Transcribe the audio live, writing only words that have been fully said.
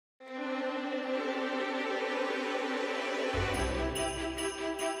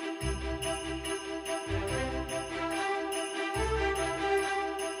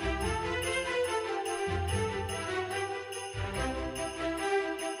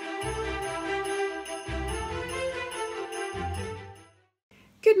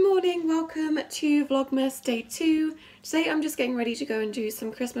welcome to Vlogmas Day 2. Today I'm just getting ready to go and do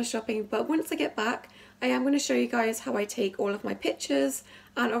some Christmas shopping, but once I get back I am going to show you guys how I take all of my pictures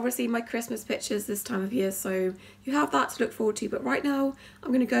and obviously my Christmas pictures this time of year, so you have that to look forward to. But right now I'm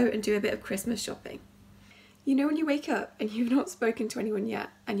going to go and do a bit of Christmas shopping. You know when you wake up and you've not spoken to anyone yet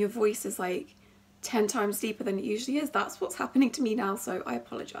and your voice is like 10 times deeper than it usually is? That's what's happening to me now, so I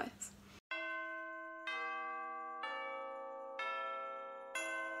apologise.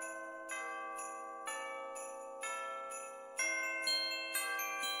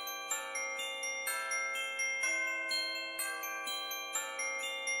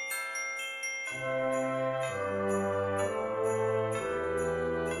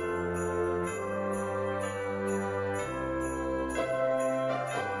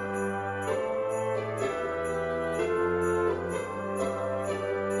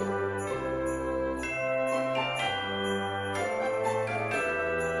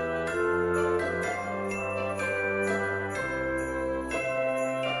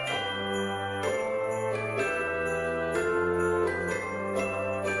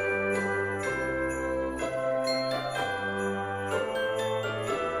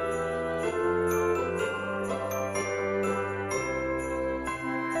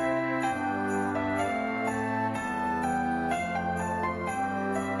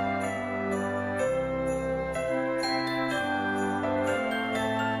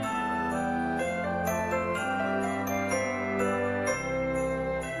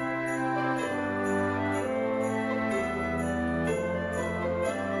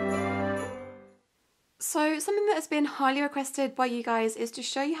 So something that has been highly requested by you guys is to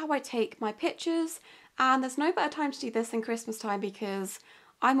show you how I take my pictures, and there's no better time to do this than Christmas time because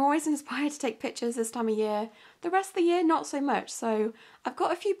I'm always inspired to take pictures this time of year. The rest of the year not so much, so I've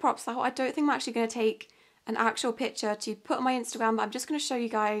got a few props out. I don't think I'm actually going to take an actual picture to put on my Instagram, but I'm just going to show you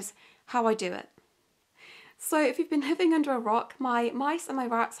guys how I do it. So if you've been living under a rock, my mice and my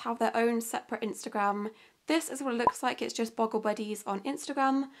rats have their own separate Instagram. This is what it looks like. It's just Boggle Buddies on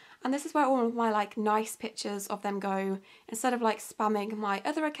Instagram, and this is where all of my like nice pictures of them go. Instead of like spamming my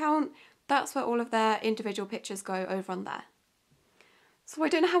other account, that's where all of their individual pictures go over on there. So I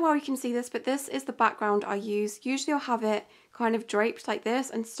don't know how well you can see this, but this is the background I use. Usually I'll have it kind of draped like this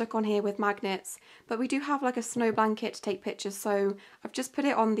and stuck on here with magnets, but we do have like a snow blanket to take pictures, so I've just put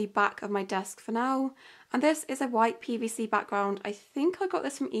it on the back of my desk for now. And this is a white PVC background. I think I got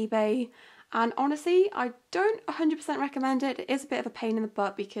this from eBay. And honestly, I don't 100% recommend it. It is a bit of a pain in the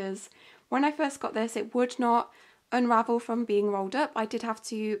butt because when I first got this, it would not unravel from being rolled up. I did have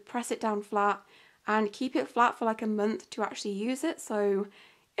to press it down flat and keep it flat for like a month to actually use it. So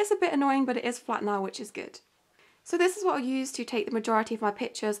it's a bit annoying, but it is flat now, which is good. So this is what I'll use to take the majority of my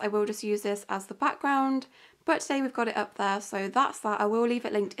pictures. I will just use this as the background, but today we've got it up there. So that's that. I will leave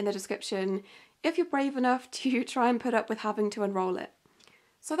it linked in the description if you're brave enough to try and put up with having to unroll it.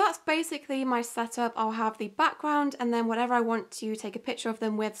 So that's basically my setup. I'll have the background and then whatever I want to take a picture of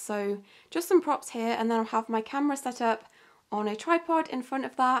them with. So just some props here, and then I'll have my camera set up on a tripod in front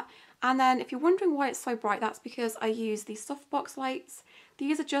of that. And then if you're wondering why it's so bright, that's because I use these softbox lights.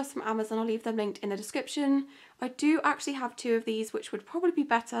 These are just from Amazon. I'll leave them linked in the description. I do actually have two of these, which would probably be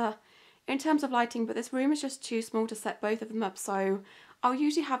better in terms of lighting, but this room is just too small to set both of them up. So I'll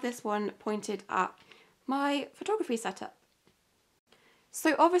usually have this one pointed at my photography setup.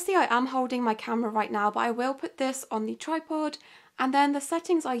 So obviously I am holding my camera right now, but I will put this on the tripod. And then the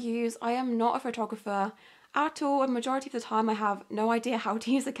settings I use, I am not a photographer at all, and majority of the time I have no idea how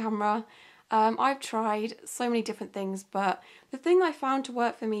to use a camera. I've tried so many different things, but the thing I found to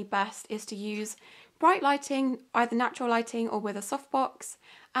work for me best is to use bright lighting, either natural lighting or with a softbox,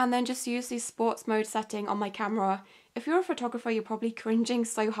 and then just use the sports mode setting on my camera. If you're a photographer, you're probably cringing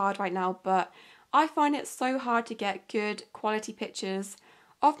so hard right now, but I find it so hard to get good quality pictures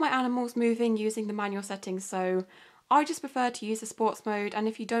of my animals moving using the manual settings, so I just prefer to use the sports mode. And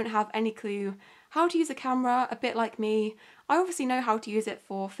if you don't have any clue how to use a camera, a bit like me, I obviously know how to use it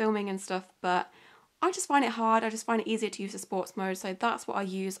for filming and stuff, but I just find it hard. I just find it easier to use the sports mode, so that's what I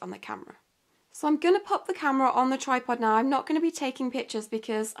use on the camera. So I'm going to pop the camera on the tripod now. I'm not going to be taking pictures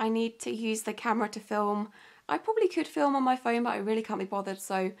because I need to use the camera to film. I probably could film on my phone, but I really can't be bothered,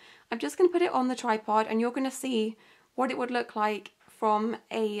 so I'm just going to put it on the tripod and you're going to see what it would look like from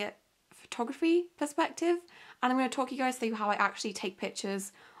a photography perspective, and I'm going to talk you guys through how I actually take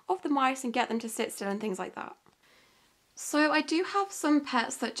pictures of the mice and get them to sit still and things like that. So I do have some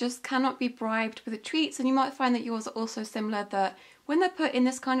pets that just cannot be bribed with treats, and you might find that yours are also similar, that when they're put in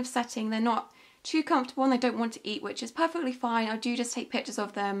this kind of setting they're not too comfortable and they don't want to eat, which is perfectly fine. I do just take pictures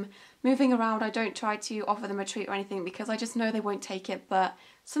of them moving around. I don't try to offer them a treat or anything because I just know they won't take it, but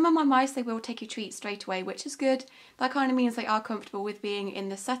some of my mice, they will take a treat straight away, which is good. That kind of means they are comfortable with being in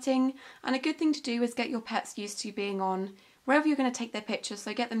this setting, and a good thing to do is get your pets used to being on wherever you're going to take their pictures,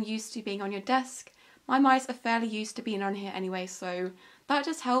 so get them used to being on your desk. My mice are fairly used to being on here anyway, so that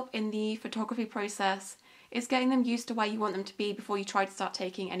does help in the photography process, is getting them used to where you want them to be before you try to start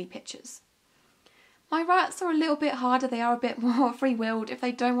taking any pictures. My rats are a little bit harder. They are a bit more free-willed. If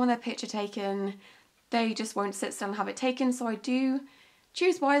they don't want their picture taken, they just won't sit still and have it taken, so I do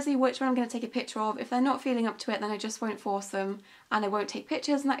choose wisely which one I'm going to take a picture of. If they're not feeling up to it, then I just won't force them and I won't take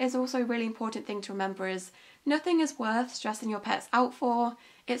pictures. And that is also a really important thing to remember, is nothing is worth stressing your pets out for.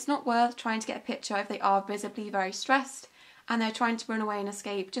 It's not worth trying to get a picture if they are visibly very stressed and they're trying to run away and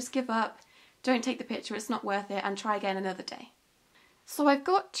escape. Just give up, don't take the picture, it's not worth it, and try again another day. So I've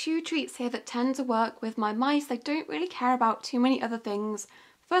got 2 treats here that tend to work with my mice. They don't really care about too many other things.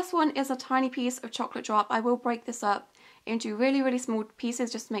 First one is a tiny piece of chocolate drop. I will break this up into really, really small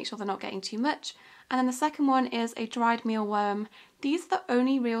pieces just to make sure they're not getting too much. And then the second one is a dried mealworm. These are the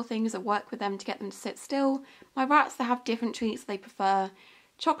only real things that work with them to get them to sit still. My rats, they have different treats they prefer.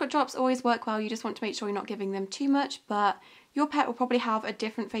 Chocolate drops always work well, you just want to make sure you're not giving them too much, but your pet will probably have a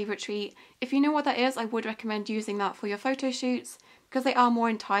different favourite treat. If you know what that is, I would recommend using that for your photo shoots because they are more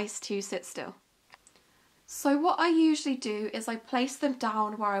enticed to sit still. So what I usually do is I place them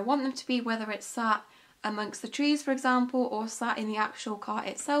down where I want them to be, whether it's sat amongst the trees, for example, or sat in the actual cart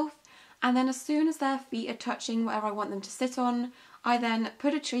itself. And then as soon as their feet are touching whatever I want them to sit on, I then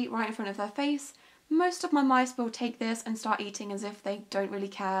put a treat right in front of their face. Most of my mice will take this and start eating as if they don't really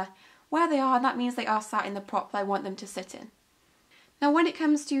care where they are, and that means they are sat in the prop that I want them to sit in. Now when it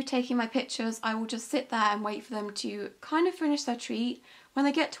comes to taking my pictures, I will just sit there and wait for them to kind of finish their treat. When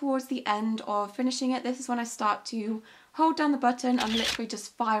they get towards the end of finishing it, this is when I start to hold down the button and literally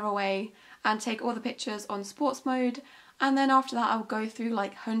just fire away and take all the pictures on sports mode, and then after that I'll go through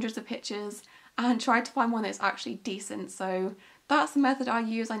like hundreds of pictures and try to find one that's actually decent. So that's the method I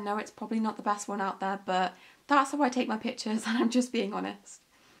use. I know it's probably not the best one out there, but that's how I take my pictures, and I'm just being honest.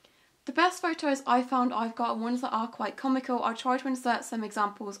 The best photos I found I've got are ones that are quite comical. I'll try to insert some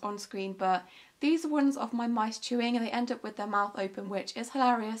examples on screen, but these are ones of my mice chewing and they end up with their mouth open, which is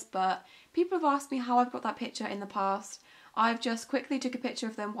hilarious, but people have asked me how I've got that picture in the past. I've just quickly took a picture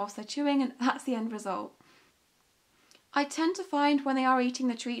of them whilst they're chewing, and that's the end result. I tend to find when they are eating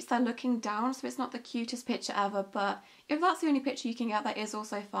the treats, they're looking down, so it's not the cutest picture ever, but if that's the only picture you can get, that is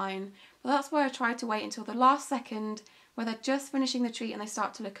also fine. But that's why I try to wait until the last second, where they're just finishing the treat and they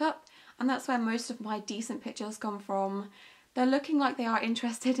start to look up, and that's where most of my decent pictures come from. They're looking like they are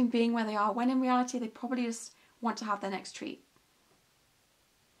interested in being where they are, when in reality they probably just want to have their next treat.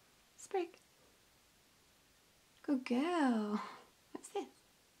 Sprig. Good girl. What's this?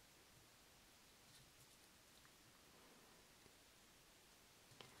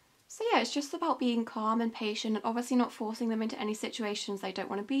 So yeah, it's just about being calm and patient and obviously not forcing them into any situations they don't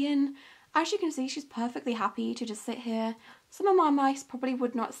want to be in. As you can see, she's perfectly happy to just sit here. Some of my mice probably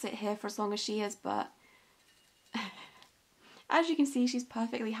would not sit here for as long as she is, but as you can see, she's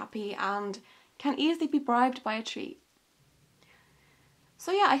perfectly happy and can easily be bribed by a treat.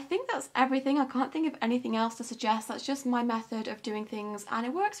 So yeah, I think that's everything. I can't think of anything else to suggest. That's just my method of doing things, and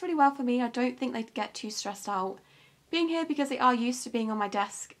it works really well for me. I don't think they'd get too stressed out being here because they are used to being on my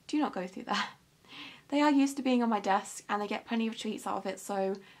desk. Do not go through that. They are used to being on my desk and they get plenty of treats out of it,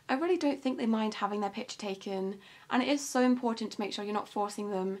 so I really don't think they mind having their picture taken. And it is so important to make sure you're not forcing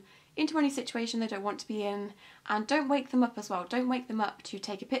them into any situation they don't want to be in, and don't wake them up as well. Don't wake them up to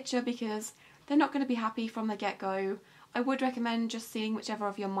take a picture because they're not going to be happy from the get-go. I would recommend just seeing whichever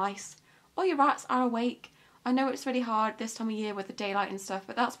of your mice or your rats are awake. I know it's really hard this time of year with the daylight and stuff,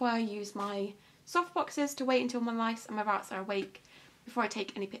 but that's why I use my soft boxes to wait until my mice and my rats are awake before I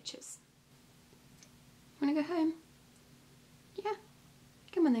take any pictures. Wanna go home? Yeah.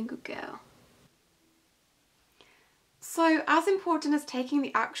 Come on then, good girl. So as important as taking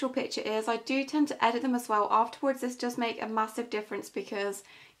the actual picture is, I do tend to edit them as well afterwards. This does make a massive difference because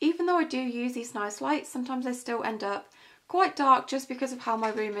even though I do use these nice lights, sometimes they still end up quite dark just because of how my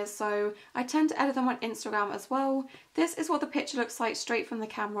room is, so I tend to edit them on Instagram as well. This is what the picture looks like straight from the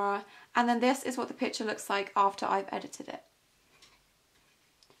camera, and then this is what the picture looks like after I've edited it.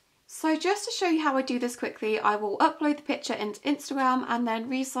 So just to show you how I do this quickly, I will upload the picture into Instagram and then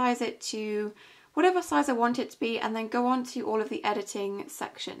resize it to whatever size I want it to be, and then go on to all of the editing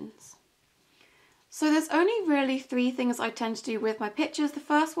sections. So there's only really 3 things I tend to do with my pictures. The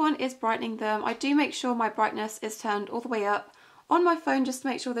first one is brightening them. I do make sure my brightness is turned all the way up on my phone just to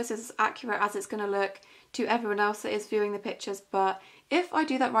make sure this is as accurate as it's going to look to everyone else that is viewing the pictures, but if I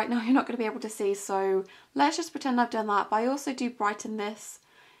do that right now you're not going to be able to see, so let's just pretend I've done that. But I also do brighten this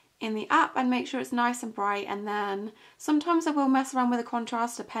in the app and make sure it's nice and bright, and then sometimes I will mess around with the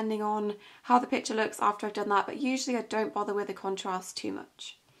contrast depending on how the picture looks after I've done that, but usually I don't bother with the contrast too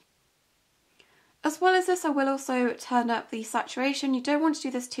much. As well as this, I will also turn up the saturation. You don't want to do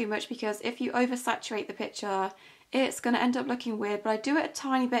this too much because if you oversaturate the picture, it's going to end up looking weird, but I do it a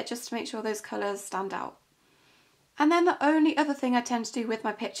tiny bit just to make sure those colours stand out. And then the only other thing I tend to do with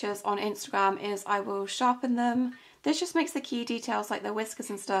my pictures on Instagram is I will sharpen them. This just makes the key details like the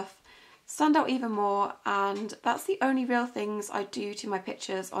whiskers and stuff stand out even more, and that's the only real things I do to my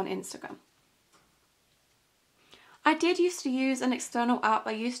pictures on Instagram. I did used to use an external app.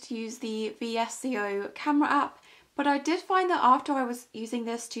 I used to use the VSCO camera app, but I did find that after I was using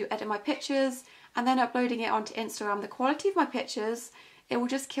this to edit my pictures and then uploading it onto Instagram, the quality of my pictures, it will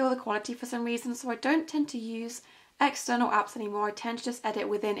just kill the quality for some reason, so I don't tend to use external apps anymore. I tend to just edit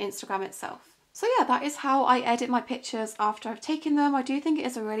within Instagram itself. So yeah, that is how I edit my pictures after I've taken them. I do think it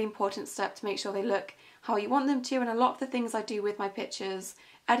is a really important step to make sure they look how you want them to, and a lot of the things I do with my pictures,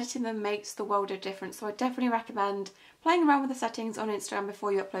 editing them makes the world of difference, so I definitely recommend playing around with the settings on Instagram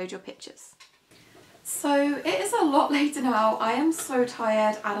before you upload your pictures. So it is a lot later now. I am so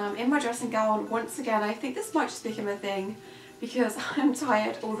tired and I'm in my dressing gown once again. I think this might just become a thing because I'm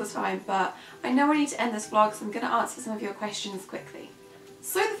tired all the time, but I know I need to end this vlog, so I'm going to answer some of your questions quickly.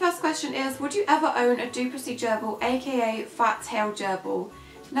 So the first question is, would you ever own a Duplessis gerbil, aka fat-tailed gerbil?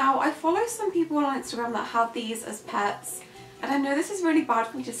 Now, I follow some people on Instagram that have these as pets, and I know this is really bad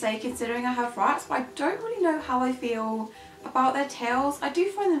for me to say considering I have rats, but I don't really know how I feel about their tails. I do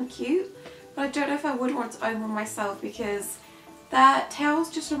find them cute, but I don't know if I would want to own one myself because their tails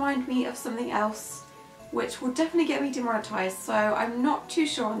just remind me of something else, which will definitely get me demonetized, so I'm not too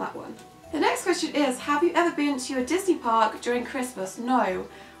sure on that one. The next question is, have you ever been to a Disney park during Christmas? No,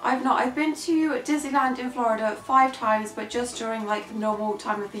 I've not. I've been to Disneyland in Florida 5 times, but just during like the normal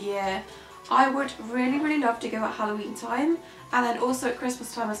time of the year. I would really love to go at Halloween time and then also at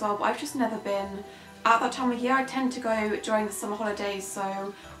Christmas time as well, but I've just never been at that time of year. I tend to go during the summer holidays,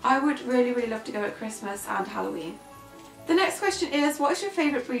 so I would really love to go at Christmas and Halloween. The next question is, what is your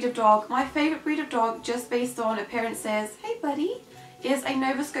favourite breed of dog? My favourite breed of dog, just based on appearances, hey buddy, is a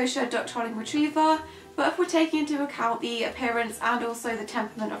Nova Scotia Duck Trolling Retriever, but if we're taking into account the appearance and also the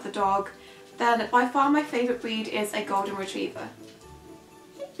temperament of the dog, then by far my favourite breed is a Golden Retriever.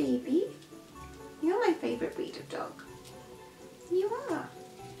 Hey baby, you're my favourite breed of dog. You are.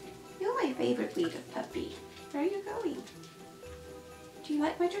 You're my favourite breed of puppy. Where are you going? Do you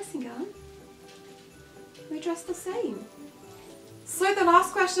like my dressing gown? We dress the same. So the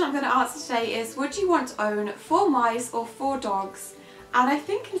last question I'm going to answer today is, would you want to own 4 mice or 4 dogs? And I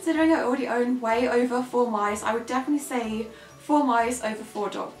think considering I already own way over 4 mice, I would definitely say 4 mice over 4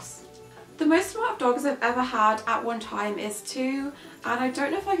 dogs. The most amount of dogs I've ever had at one time is 2, and I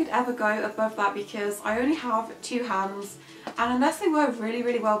don't know if I could ever go above that because I only have 2 hands, and unless they were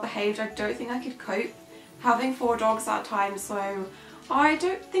really well behaved, I don't think I could cope having 4 dogs at a time, so I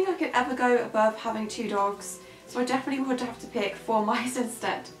don't think I could ever go above having 2 dogs, so I definitely would have to pick 4 mice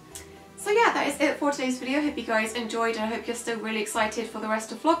instead. So yeah, that is it for today's video. I hope you guys enjoyed and I hope you're still really excited for the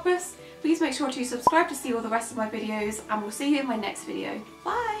rest of Vlogmas. Please make sure to subscribe to see all the rest of my videos, and we'll see you in my next video.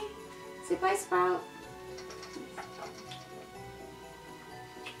 Bye! Say bye, Sprout!